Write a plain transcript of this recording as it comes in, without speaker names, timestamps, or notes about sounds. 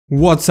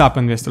What's up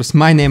investors,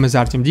 my name is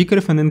Artem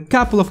Dikarev and in a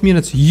couple of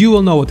minutes you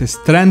will know what is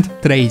trend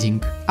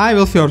trading. I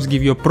will first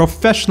give you a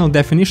professional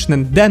definition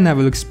and then I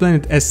will explain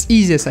it as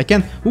easy as I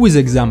can with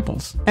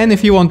examples. And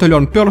if you want to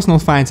learn personal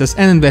finances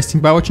and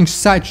investing by watching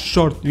such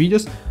short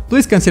videos,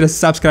 please consider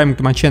subscribing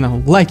to my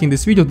channel, liking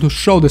this video to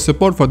show the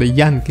support for the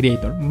young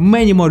creator.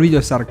 Many more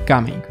videos are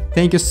coming.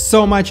 Thank you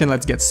so much and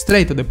let's get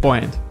straight to the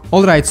point.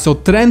 Alright, so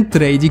trend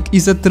trading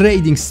is a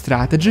trading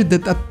strategy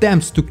that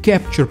attempts to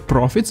capture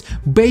profits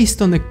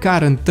based on the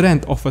current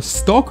trend of a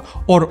stock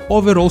or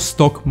overall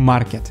stock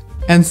market.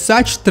 And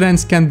such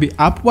trends can be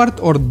upward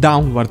or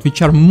downward,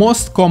 which are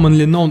most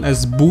commonly known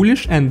as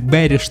bullish and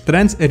bearish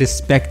trends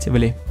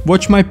respectively.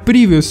 Watch my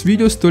previous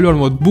videos to learn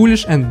what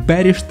bullish and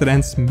bearish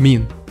trends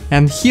mean.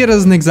 And here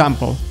is an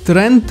example.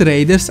 Trend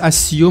traders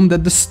assume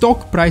that the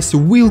stock price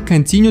will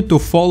continue to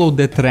follow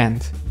the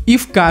trend.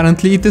 If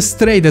currently it is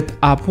traded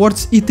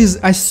upwards, it is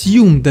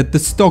assumed that the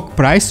stock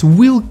price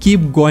will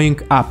keep going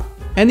up.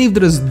 And if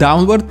there is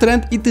downward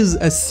trend, it is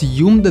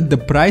assumed that the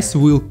price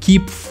will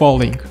keep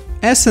falling.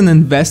 As an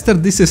investor,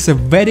 this is a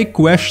very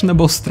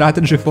questionable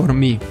strategy for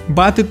me.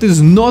 But it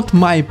is not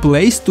my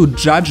place to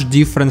judge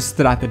different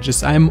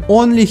strategies. I am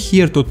only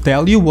here to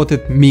tell you what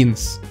it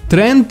means.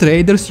 Trend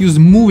traders use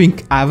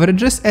moving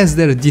averages as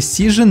their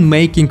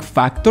decision-making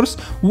factors,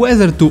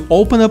 whether to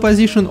open a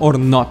position or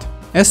not,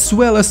 as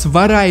well as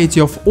variety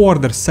of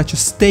orders such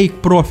as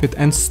take profit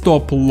and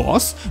stop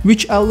loss,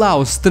 which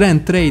allows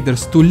trend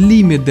traders to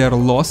limit their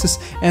losses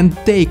and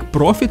take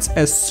profits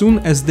as soon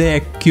as they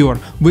occur,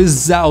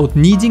 without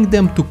needing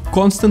them to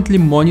constantly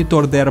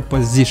monitor their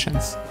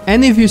positions.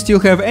 And if you still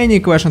have any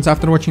questions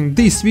after watching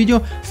this video,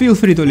 feel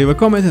free to leave a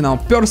comment and I'll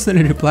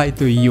personally reply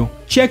to you.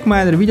 Check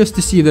my other videos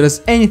to see if there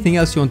is anything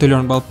else you want to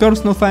learn about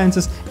personal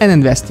finances and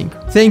investing.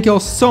 Thank you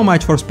all so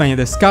much for spending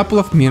this couple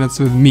of minutes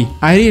with me.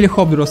 I really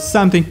hope there was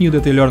something new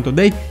that you learned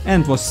today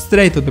and was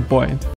straight to the point.